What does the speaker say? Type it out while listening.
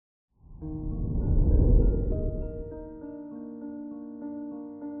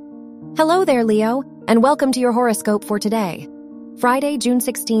Hello there, Leo, and welcome to your horoscope for today, Friday, June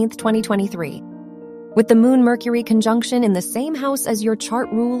 16th, 2023. With the Moon-Mercury conjunction in the same house as your chart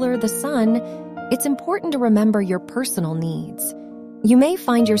ruler, the Sun, it's important to remember your personal needs. You may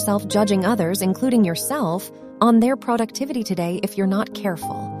find yourself judging others, including yourself, on their productivity today if you're not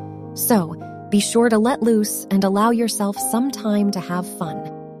careful. So, be sure to let loose and allow yourself some time to have fun.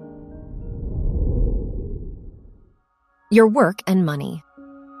 Your work and money.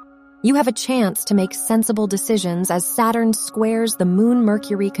 You have a chance to make sensible decisions as Saturn squares the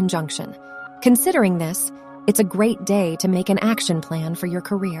Moon-Mercury conjunction. Considering this, it's a great day to make an action plan for your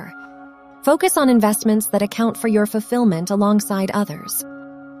career. Focus on investments that account for your fulfillment alongside others.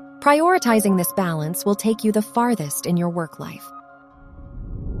 Prioritizing this balance will take you the farthest in your work life.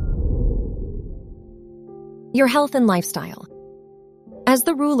 Your health and lifestyle. As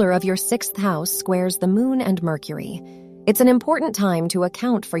the ruler of your 6th house squares the Moon and Mercury, it's an important time to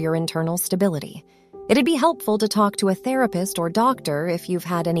account for your internal stability. It'd be helpful to talk to a therapist or doctor if you've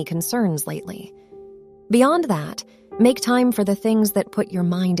had any concerns lately. Beyond that, make time for the things that put your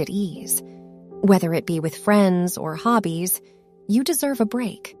mind at ease. Whether it be with friends or hobbies, you deserve a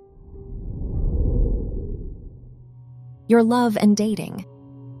break. Your love and dating.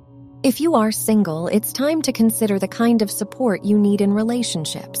 If you are single, it's time to consider the kind of support you need in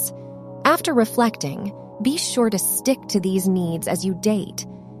relationships. After reflecting, be sure to stick to these needs as you date.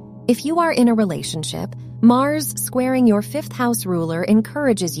 If you are in a relationship, Mars squaring your 5th house ruler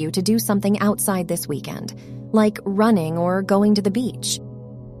encourages you to do something outside this weekend, like running or going to the beach.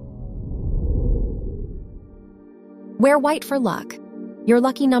 Wear white for luck. Your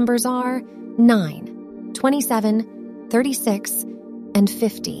lucky numbers are 9, 27, 36, and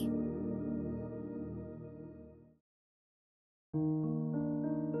 50.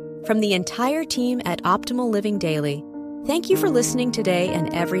 From the entire team at Optimal Living Daily, thank you for listening today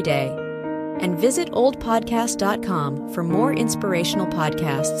and every day. And visit oldpodcast.com for more inspirational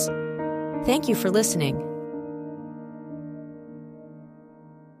podcasts. Thank you for listening.